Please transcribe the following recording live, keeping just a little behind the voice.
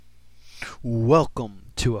Welcome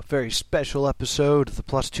to a very special episode of the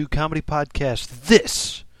Plus 2 Comedy Podcast.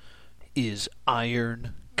 This is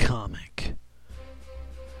Iron Comic.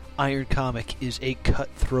 Iron Comic is a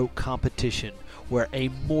cutthroat competition where a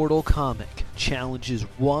mortal comic challenges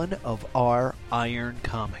one of our Iron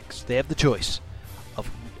Comics. They have the choice of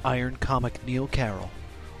Iron Comic Neil Carroll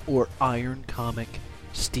or Iron Comic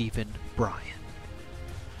Stephen Bryan.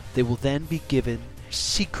 They will then be given a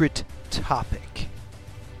secret topic.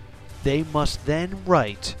 They must then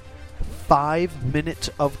write 5 minutes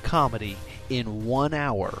of comedy in 1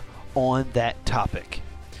 hour on that topic.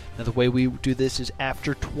 Now, the way we do this is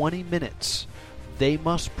after 20 minutes, they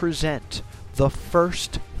must present the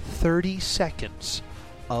first 30 seconds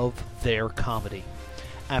of their comedy.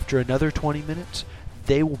 After another 20 minutes,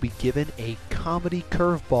 they will be given a comedy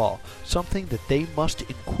curveball, something that they must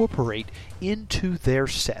incorporate into their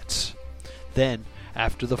sets. Then,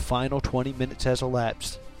 after the final 20 minutes has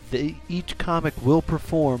elapsed, each comic will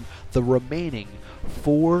perform the remaining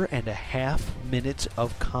 4.5 minutes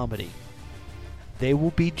of comedy. They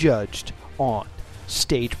will be judged on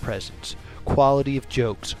stage presence, quality of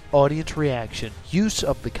jokes, audience reaction, use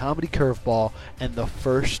of the comedy curveball, and the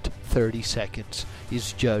first 30 seconds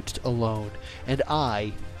is judged alone. And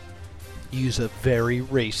I use a very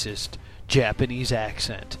racist Japanese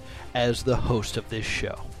accent as the host of this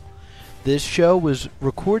show. This show was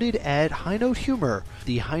recorded at High Note Humor.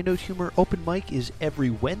 The High Note Humor open mic is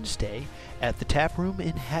every Wednesday at the Tap Room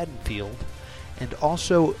in Haddonfield. And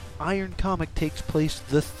also, Iron Comic takes place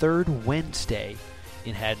the third Wednesday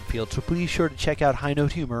in Haddonfield. So please be sure to check out High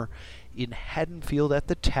Note Humor in Haddonfield at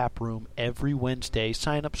the Tap Room every Wednesday.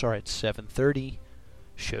 Sign-ups are at 7:30.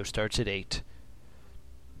 Show starts at 8.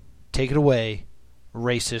 Take it away,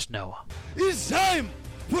 Racist Noah. It's time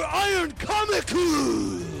for Iron Comic!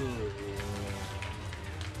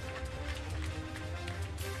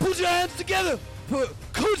 Put your hands together for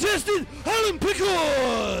contestant Alan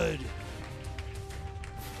Picket!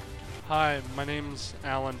 Hi, my name's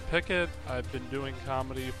Alan Picket. I've been doing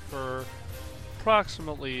comedy for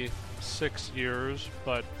approximately 6 years,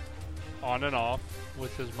 but on and off,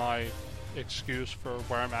 which is my excuse for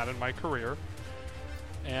where I'm at in my career.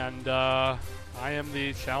 And I am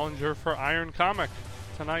the challenger for Iron Comic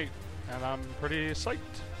tonight, and I'm pretty psyched.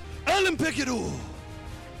 Alan Picket!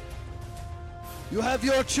 You have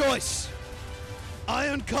your choice.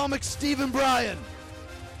 Iron Comic Stephen Bryan.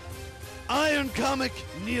 Iron Comic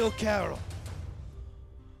Neil Carroll.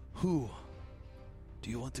 Who do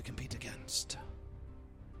you want to compete against?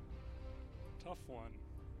 Tough one.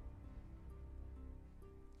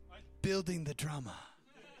 Building the drama.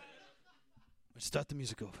 Start the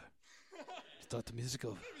music over. Start the music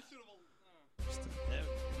over. There.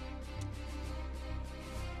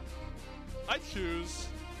 I choose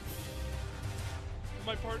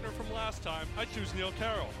my partner from last time. I choose Neil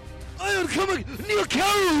Carroll. Iron Comic Neil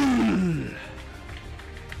Carroll!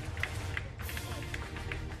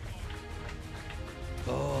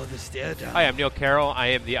 Oh, the stare down. Hi, I'm Neil Carroll. I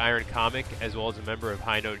am the Iron Comic, as well as a member of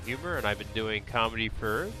High Note Humor, and I've been doing comedy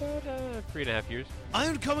for about 3.5 years.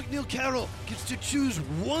 Iron Comic Neil Carroll gets to choose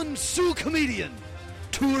one Sioux comedian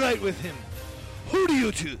to write with him. Who do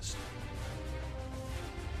you choose?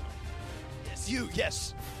 Yes, you,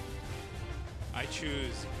 yes. I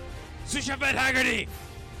choose Sushabet Haggerty!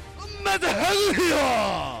 Matt Haggerty!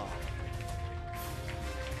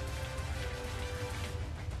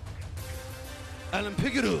 Alan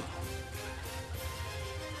Pickett.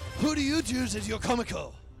 Who do you choose as your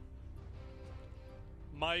comico?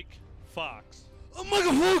 Mike Fox.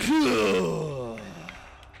 Michael Fox!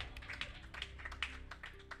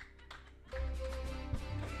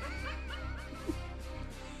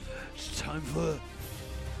 It's time for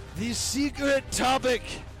the secret topic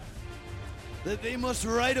that they must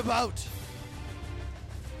write about.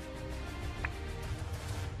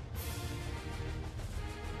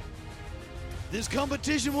 This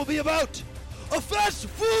competition will be about a fast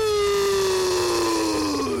food!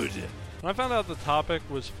 When I found out the topic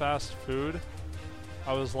was fast food,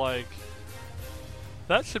 I was like,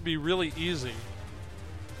 that should be really easy.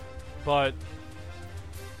 But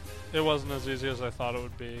it wasn't as easy as I thought it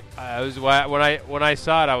would be. When I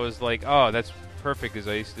saw it, I was like, oh, that's perfect, because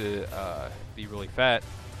I used to be really fat,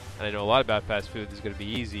 and I know a lot about fast food. This is going to be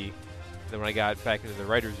easy. Then when I got back into the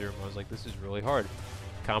writer's room, I was like, this is really hard.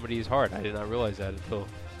 Comedy is hard. I did not realize that until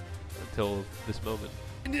this moment.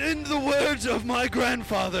 In the words of my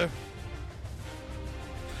grandfather,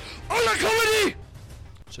 I like comedy!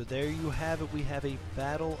 So there you have it. We have a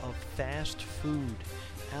battle of fast food.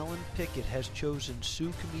 Alan Pickett has chosen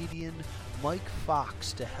Sioux comedian Mike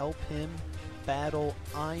Fox to help him battle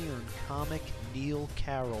Iron comic Neil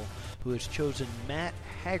Carroll, who has chosen Matt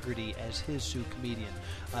Haggerty as his Sioux comedian.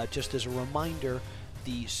 Just as a reminder,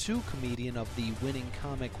 the Sioux comedian of the winning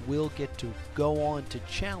comic will get to go on to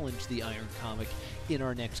challenge the Iron comic in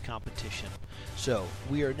our next competition. So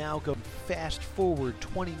we are now going fast forward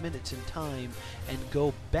 20 minutes in time and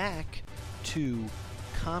go back to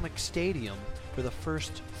Comic Stadium for the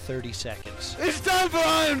first 30 seconds. It's time for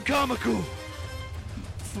Iron Comical.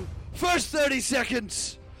 First 30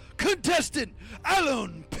 seconds. Contestant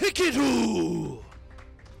Alan Picket.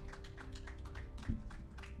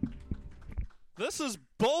 This is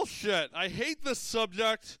bullshit. I hate this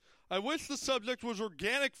subject. I wish the subject was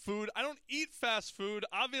organic food. I don't eat fast food.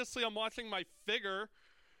 Obviously, I'm watching my figure.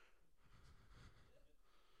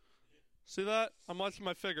 See that? I'm watching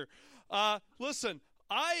my figure. Listen,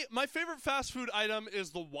 my favorite fast food item is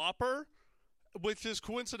the Whopper, which is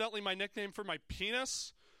coincidentally my nickname for my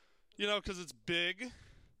penis. You know, because it's big,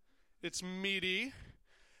 it's meaty,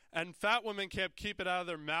 and fat women can't keep it out of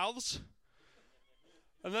their mouths.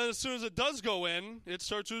 And then as soon as it does go in, it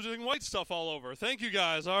starts oozing white stuff all over. Thank you,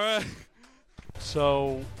 guys. All right.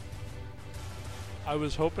 So, I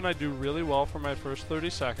was hoping I'd do really well for my first 30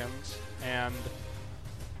 seconds, and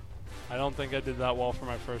I don't think I did that well for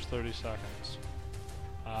my first 30 seconds.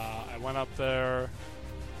 I went up there,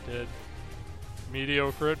 did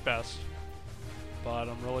mediocre at best, but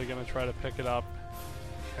I'm really going to try to pick it up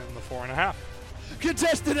in the 4.5.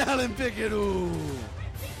 Contestant Alan Picket.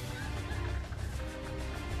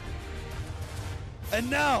 And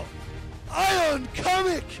now, Iron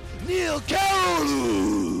Comic Neil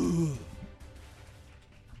Carroll.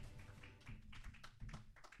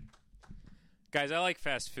 Guys, I like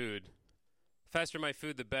fast food. The faster my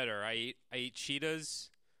food, the better. I eat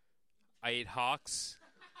cheetahs. I eat hawks.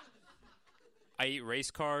 I eat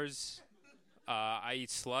race cars. I eat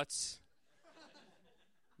sluts.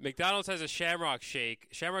 McDonald's has a Shamrock Shake.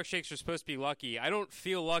 Shamrock Shakes are supposed to be lucky. I don't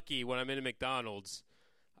feel lucky when I'm in a McDonald's,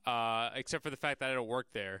 except for the fact that I don't work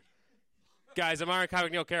there. Guys, I'm Iron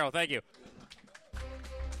Comic Neil Carroll. Thank you.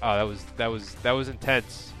 Oh, that was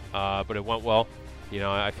intense, but it went well. You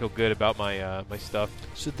know, I feel good about my my stuff.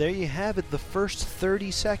 So there you have it, the first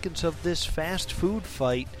 30 seconds of this fast food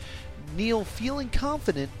fight. Neil feeling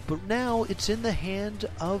confident, but now it's in the hand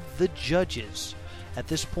of the judges. At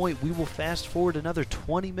this point, we will fast forward another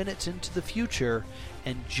 20 minutes into the future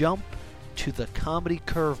and jump to the comedy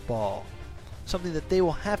curveball, something that they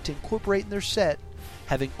will have to incorporate in their set,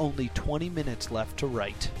 having only 20 minutes left to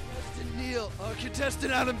write. Contestant Neil,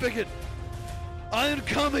 contestant Alan Picket. Iron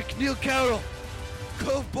Comic Neil Carroll.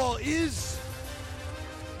 Curveball is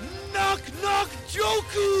Knock Knock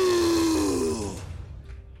Joku.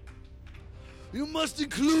 You must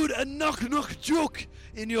include a knock knock joke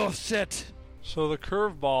in your set. So the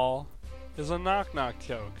curveball is a knock-knock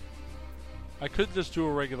joke. I could just do a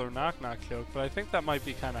regular knock-knock joke, but I think that might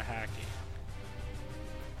be kind of hacky.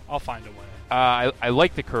 I'll find a way. I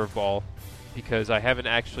like the curveball because I haven't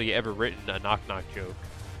actually ever written a knock-knock joke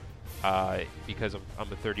because I'm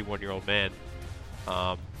a 31-year-old man,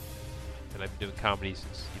 and I've been doing comedy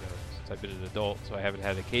since I've been an adult, so I haven't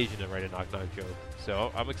had occasion to write a knock-knock joke.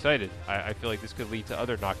 So I'm excited. I feel like this could lead to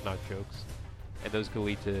other knock-knock jokes, and those could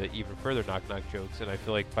lead to even further knock-knock jokes. And I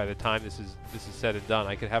feel like by the time this is said and done,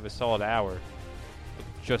 I could have a solid hour of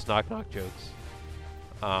just knock-knock jokes.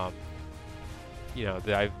 My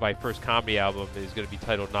first comedy album is going to be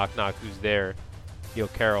titled Knock Knock, Who's There? Neil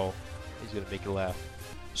Carroll is going to make you laugh.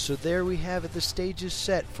 So there we have it. The stage is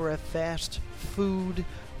set for a fast food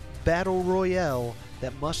battle royale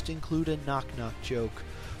that must include a knock-knock joke.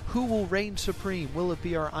 Who will reign supreme? Will it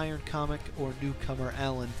be our Iron Comic or newcomer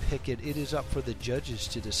Alan Picket? It is up for the judges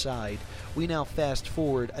to decide. We now fast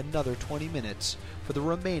forward another 20 minutes for the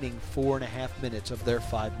remaining 4.5 minutes of their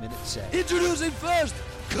 5-minute set. Introducing first,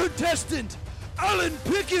 contestant Alan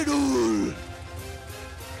Picket.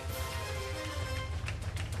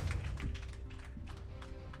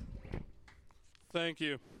 Thank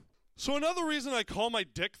you. So another reason I call my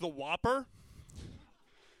dick the Whopper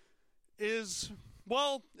is,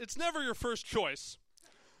 well, it's never your first choice.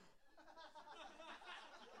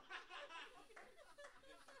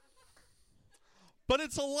 But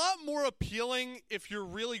it's a lot more appealing if you're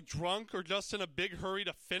really drunk or just in a big hurry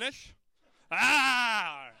to finish.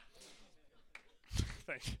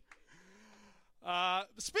 Thank you.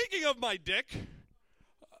 Speaking of my dick,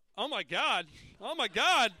 oh my God.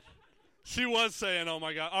 She was saying, oh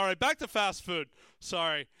my God. All right, back to fast food.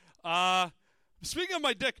 Sorry. Speaking of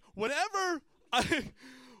my dick, whenever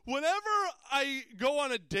I go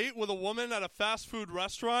on a date with a woman at a fast food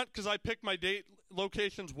restaurant, because I pick my date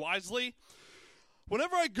locations wisely,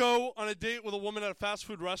 Whenever I go on a date with a woman at a fast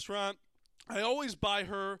food restaurant, I always buy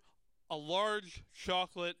her a large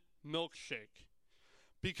chocolate milkshake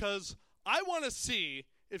because I want to see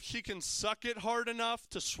if she can suck it hard enough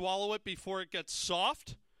to swallow it before it gets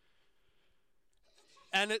soft.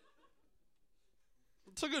 And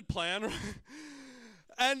it's a good plan.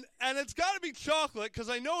 and it's got to be chocolate because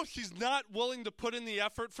I know if she's not willing to put in the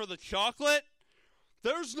effort for the chocolate,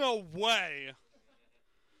 there's no way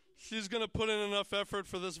she's going to put in enough effort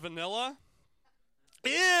for this vanilla.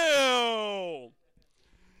 Ew!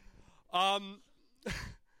 I'm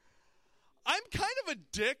kind of a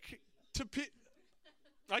dick to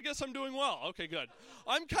I guess I'm doing well. Okay, good.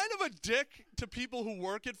 I'm kind of a dick to people who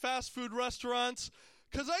work at fast food restaurants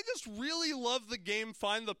because I just really love the game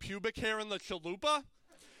Find the Pubic Hair in the Chalupa.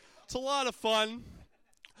 It's a lot of fun.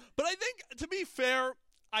 But I think, to be fair,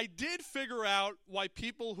 I did figure out why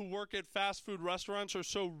people who work at fast food restaurants are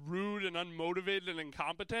so rude and unmotivated and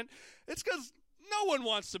incompetent. It's because no one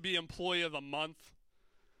wants to be Employee of the Month.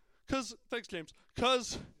 Thanks, James.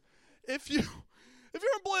 Because if you're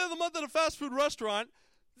Employee of the Month at a fast food restaurant,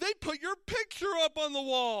 they put your picture up on the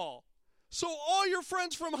wall. So all your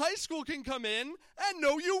friends from high school can come in and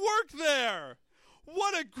know you work there.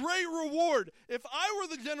 What a great reward. If I were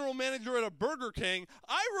the general manager at a Burger King,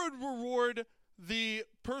 I would reward the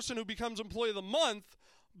person who becomes Employee of the Month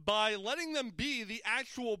by letting them be the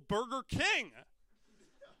actual Burger King.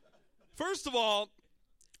 First of all,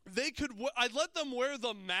 I'd let them wear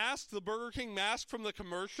the mask, the Burger King mask from the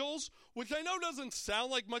commercials, which I know doesn't sound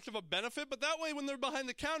like much of a benefit, but that way when they're behind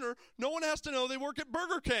the counter, no one has to know they work at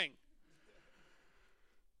Burger King.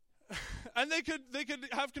 And they could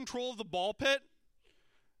have control of the ball pit.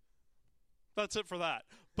 That's it for that.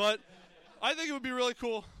 But I think it would be really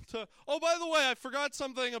cool to... Oh, by the way, I forgot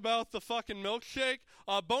something about the fucking milkshake.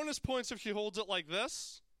 Bonus points if she holds it like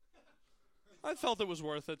this. I felt it was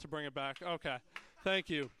worth it to bring it back. Okay. Thank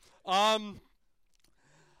you. I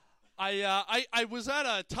was at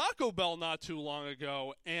a Taco Bell not too long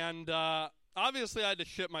ago, and obviously I had to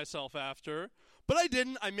shit myself after. But I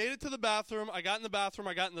didn't. I made it to the bathroom. I got in the bathroom.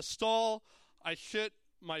 I got in the stall. I shit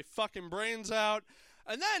my fucking brains out.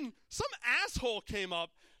 And then some asshole came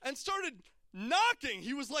up and started knocking.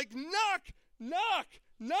 He was like, knock, knock,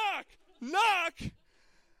 knock, knock. And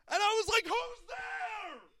I was like, who's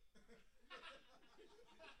there?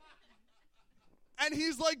 And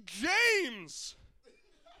he's like, James.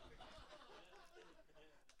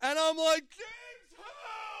 And I'm like, James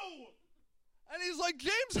who? And he's like,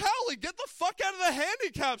 James Howley, get the fuck out of the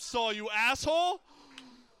handicap stall, you asshole.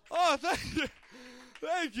 Oh, thank you.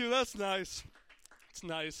 Thank you. That's nice. It's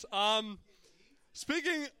nice.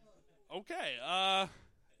 Speaking, okay.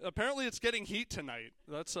 Apparently it's getting heat tonight.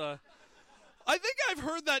 That's, I think I've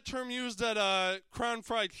heard that term used at Crown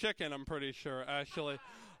Fried Chicken, I'm pretty sure, actually.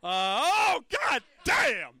 Oh, god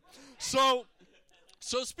damn! So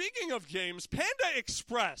speaking of James, Panda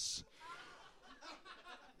Express.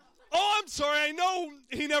 Oh, I'm sorry. I know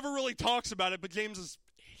he never really talks about it, but James is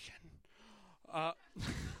Asian.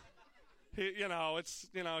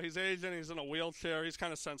 He's Asian. He's in a wheelchair. He's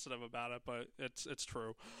kind of sensitive about it, but it's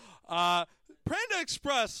true. Panda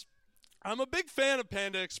Express. I'm a big fan of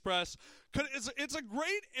Panda Express because it's a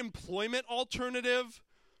great employment alternative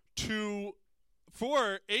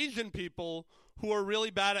for Asian people who are really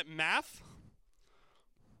bad at math,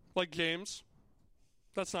 like James.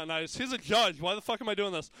 That's not nice. He's a judge. Why the fuck am I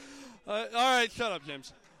doing this? All right, shut up,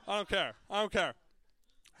 James. I don't care.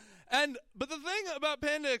 But the thing about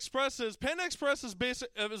Panda Express is basic.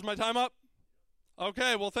 Is my time up?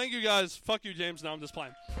 Okay, well, thank you guys. Fuck you, James. No, I'm just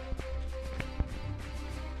playing.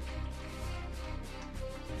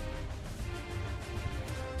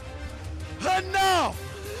 Enough!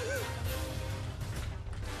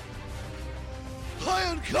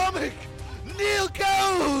 Iron Comic, Neil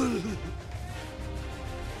Carroll!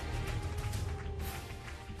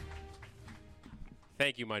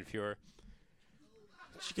 Thank you, Mindfuhrer.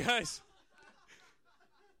 Did you guys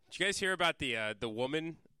hear about the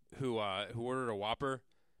woman who ordered a Whopper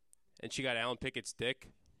and she got Alan Pickett's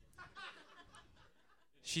dick?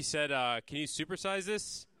 She said, "Can you supersize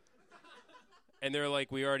this?" And they're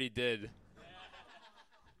like, "We already did."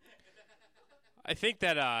 I think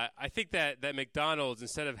that McDonald's,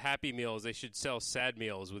 instead of Happy Meals, they should sell sad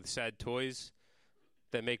meals with sad toys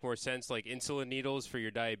that make more sense, like insulin needles for your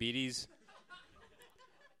diabetes.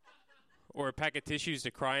 Or a pack of tissues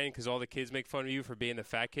to cry in because all the kids make fun of you for being the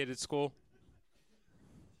fat kid at school.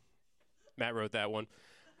 Matt wrote that one.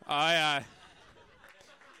 When I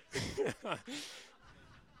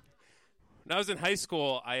was in high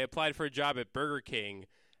school, I applied for a job at Burger King,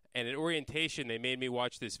 And at orientation, they made me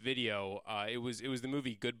watch this video. It was the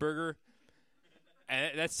movie Good Burger.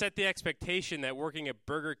 And that set the expectation that working at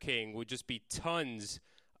Burger King would just be tons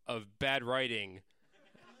of bad writing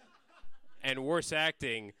and worse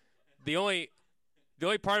acting. The only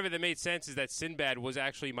part of it that made sense is that Sinbad was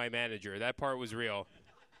actually my manager. That part was real.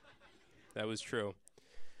 That was true.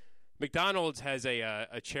 McDonald's has a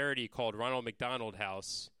charity called Ronald McDonald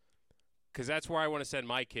House, because that's where I want to send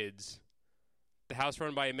my kids. The house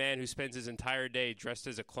run by a man who spends his entire day dressed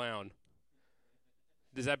as a clown.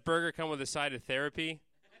 Does that burger come with a side of therapy?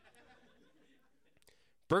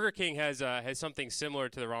 Burger King has something similar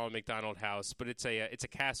to the Ronald McDonald House, but it's a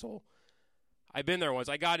castle. I've been there once.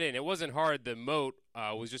 I got in. It wasn't hard. The moat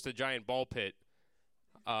was just a giant ball pit,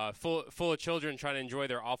 full of children trying to enjoy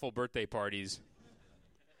their awful birthday parties.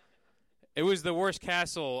 It was the worst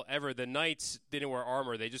castle ever. The knights didn't wear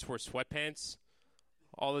armor; they just wore sweatpants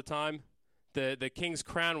all the time. The king's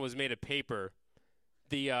crown was made of paper.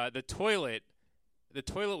 The toilet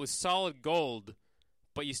was solid gold,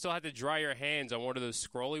 but you still had to dry your hands on one of those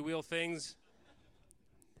scrolly wheel things.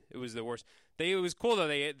 It was the worst. It was cool though.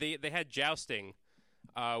 They had jousting,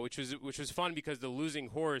 which was fun because the losing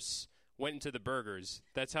horse went into the burgers.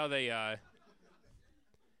 That's how they.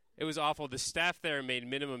 It was awful. The staff there made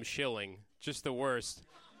minimum shilling. Just the worst.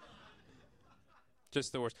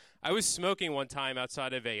 Just the worst. I was smoking one time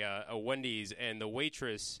outside of a Wendy's, and the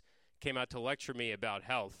waitress came out to lecture me about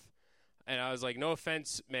health. And I was like, no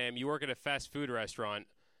offense, ma'am, you work at a fast food restaurant.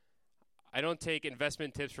 I don't take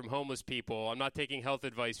investment tips from homeless people. I'm not taking health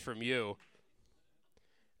advice from you.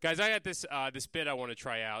 Guys, I got this bit I want to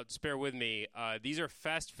try out. Just bear with me. These are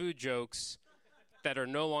fast food jokes that are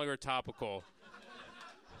no longer topical.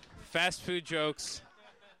 Fast food jokes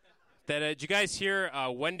that, did you guys hear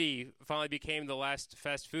Wendy finally became the last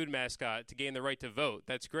fast food mascot to gain the right to vote?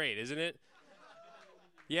 That's great, isn't it?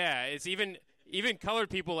 Yeah, it's even colored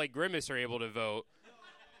people like Grimace are able to vote,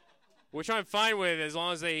 which I'm fine with as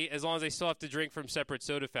long as they still have to drink from separate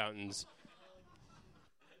soda fountains.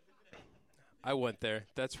 I went there.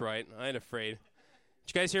 That's right. I ain't afraid.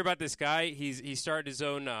 Did you guys hear about this guy? He started his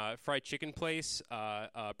own fried chicken place,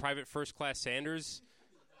 Private First Class Sanders.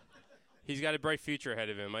 He's got a bright future ahead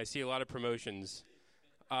of him. I see a lot of promotions.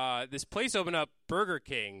 This place opened up, Burger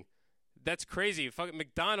King. That's crazy. Fucking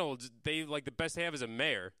McDonald's, they like the best they have is a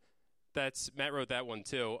mayor. Matt wrote that one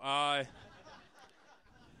too.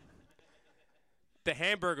 The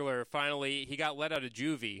Hamburglar finally, he got let out of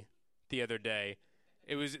juvie the other day.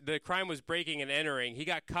 The crime was breaking and entering. He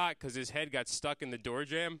got caught because his head got stuck in the door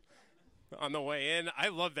jamb on the way in. I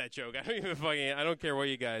love that joke. I don't care what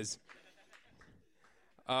you guys.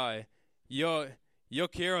 Yo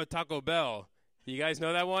quiero Taco Bell. You guys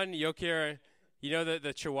know that one? Yo quiero, you know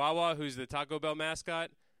the Chihuahua who's the Taco Bell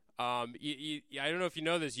mascot? I don't know if you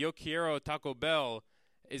know this. Yo quiero Taco Bell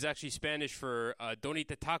is actually Spanish for don't eat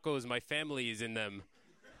the tacos, my family is in them.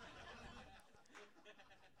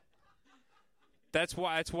 That's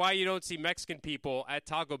why you don't see Mexican people at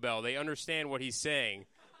Taco Bell. They understand what he's saying.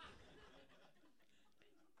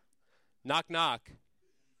 Knock, knock.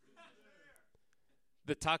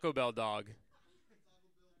 The Taco Bell dog.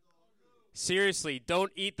 Seriously,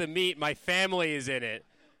 don't eat the meat. My family is in it.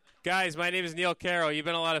 Guys, my name is Neil Carroll. You've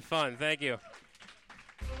been a lot of fun. Thank you.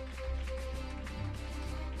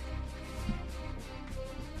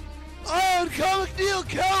 Iron Comic Neil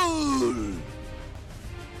Carroll!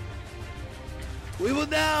 We will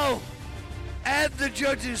now add the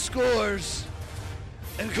judges' scores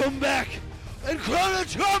and come back and crown a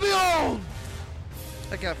champion!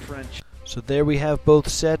 I got French. So there we have both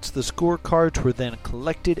sets. The scorecards were then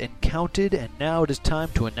collected and counted, and now it is time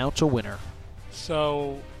to announce a winner.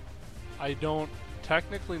 So, I don't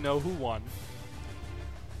technically know who won,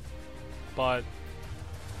 but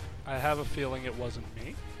I have a feeling it wasn't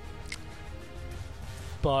me.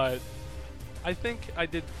 But I think I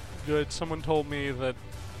did good. Someone told me that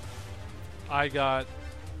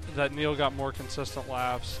Neil got more consistent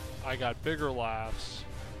laughs. I got bigger laughs.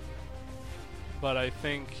 But I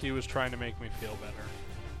think he was trying to make me feel better.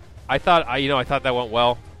 I thought that went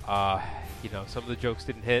well. Some of the jokes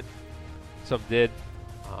didn't hit, some did.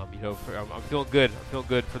 I'm feeling good. I'm feeling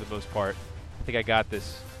good for the most part. I think I got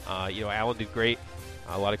this. Alan did great.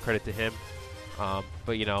 A lot of credit to him.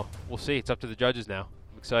 But we'll see. It's up to the judges now.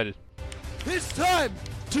 I'm excited. It's time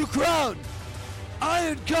to crown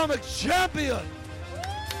Iron Comic champion!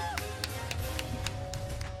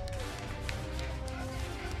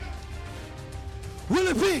 Will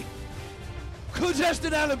it be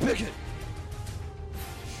contestant Alan Picket?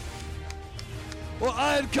 Or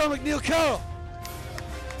Iron Comic Neil Carroll?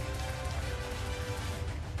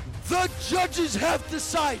 The judges have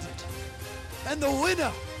decided, and the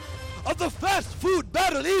winner of the fast food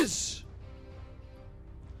battle is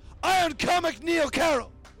Iron Comic Neil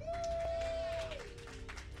Carroll.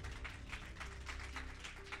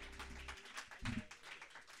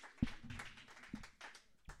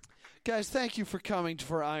 Guys, thank you for coming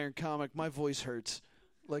for Iron Comic. My voice hurts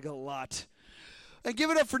like a lot. And give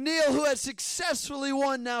it up for Neil, who has successfully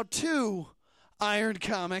won now 2 Iron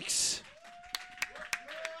Comics.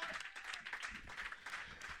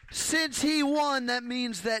 Since he won, that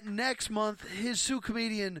means that next month his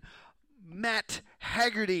comedian Matt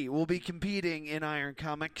Haggerty will be competing in Iron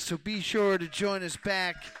Comic. So be sure to join us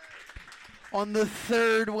back on the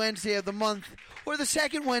 3rd Wednesday of the month, or the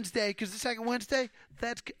 2nd Wednesday, because the 2nd Wednesday,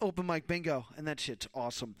 that's open mic bingo, and that shit's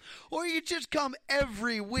awesome. Or you just come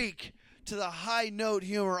every week to the High Note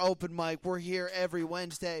Humor open mic. We're here every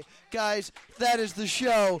Wednesday. Guys, that is the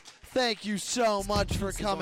show. Thank you so much for coming.